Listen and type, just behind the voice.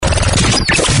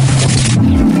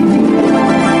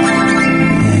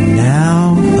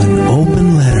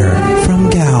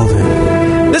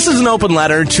open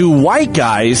letter to white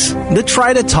guys that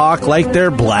try to talk like they're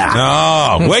black.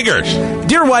 Oh, wiggers.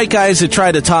 Dear white guys that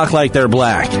try to talk like they're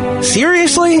black.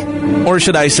 Seriously? Or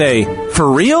should I say,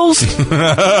 for reals? What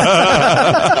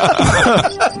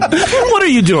are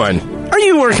you doing? Are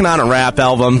you working on a rap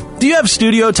album? Do you have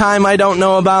studio time I don't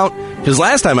know about? Because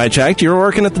last time I checked, you were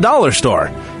working at the dollar store.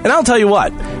 And I'll tell you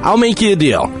what, I'll make you a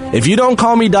deal. If you don't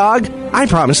call me dog, I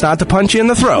promise not to punch you in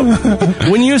the throat.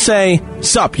 When you say,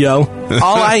 sup, yo,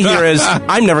 all I hear is,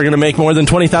 I'm never going to make more than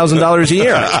 $20,000 a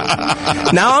year.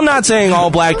 Now, I'm not saying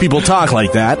all black people talk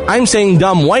like that. I'm saying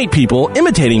dumb white people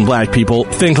imitating black people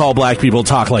think all black people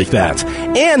talk like that.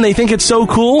 And they think it's so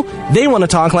cool, they want to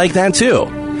talk like that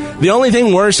too. The only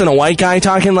thing worse than a white guy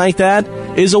talking like that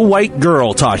is a white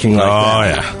girl talking like that. Oh,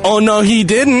 yeah. Oh, no, he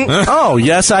didn't. Oh,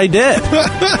 yes, I did.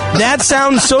 That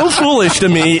sounds so foolish to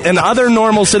me and other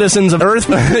normal citizens of Earth.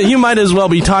 You might as well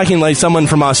be talking like someone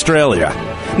from Australia.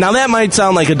 Now, that might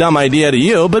sound like a dumb idea to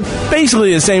you, but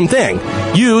basically the same thing.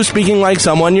 You speaking like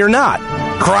someone you're not.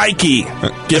 Crikey.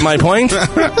 Get my point?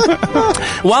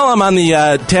 While I'm on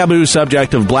the taboo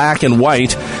subject of black and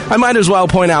white, I might as well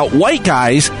point out white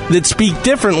guys that speak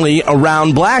differently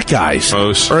around black guys.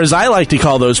 Moose. Or as I like to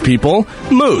call those people,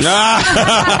 moose.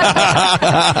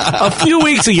 A few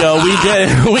weeks ago,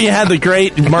 we had the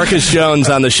great Marcus Jones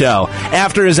on the show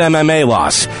after his MMA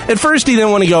loss. At first, he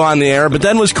didn't want to go on the air, but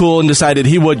then was cool and decided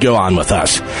he would go on with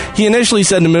us. He initially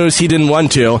said to Moose he didn't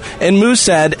want to, and Moose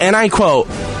said, and I quote,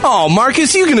 "Oh,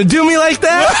 Marcus, you gonna do me like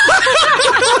that?"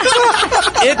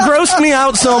 It grossed me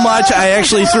out so much, I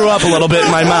actually threw up a little bit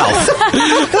in my mouth.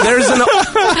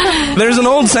 There's an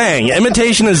old saying,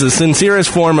 imitation is the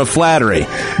sincerest form of flattery.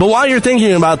 But while you're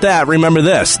thinking about that, remember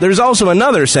this. There's also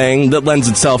another saying that lends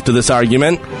itself to this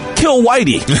argument. Kill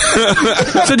Whitey.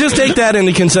 So just take that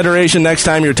into consideration next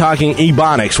time you're talking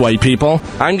ebonics, white people.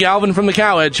 I'm Galvin from the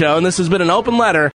Cowhead Show, and this has been an open letter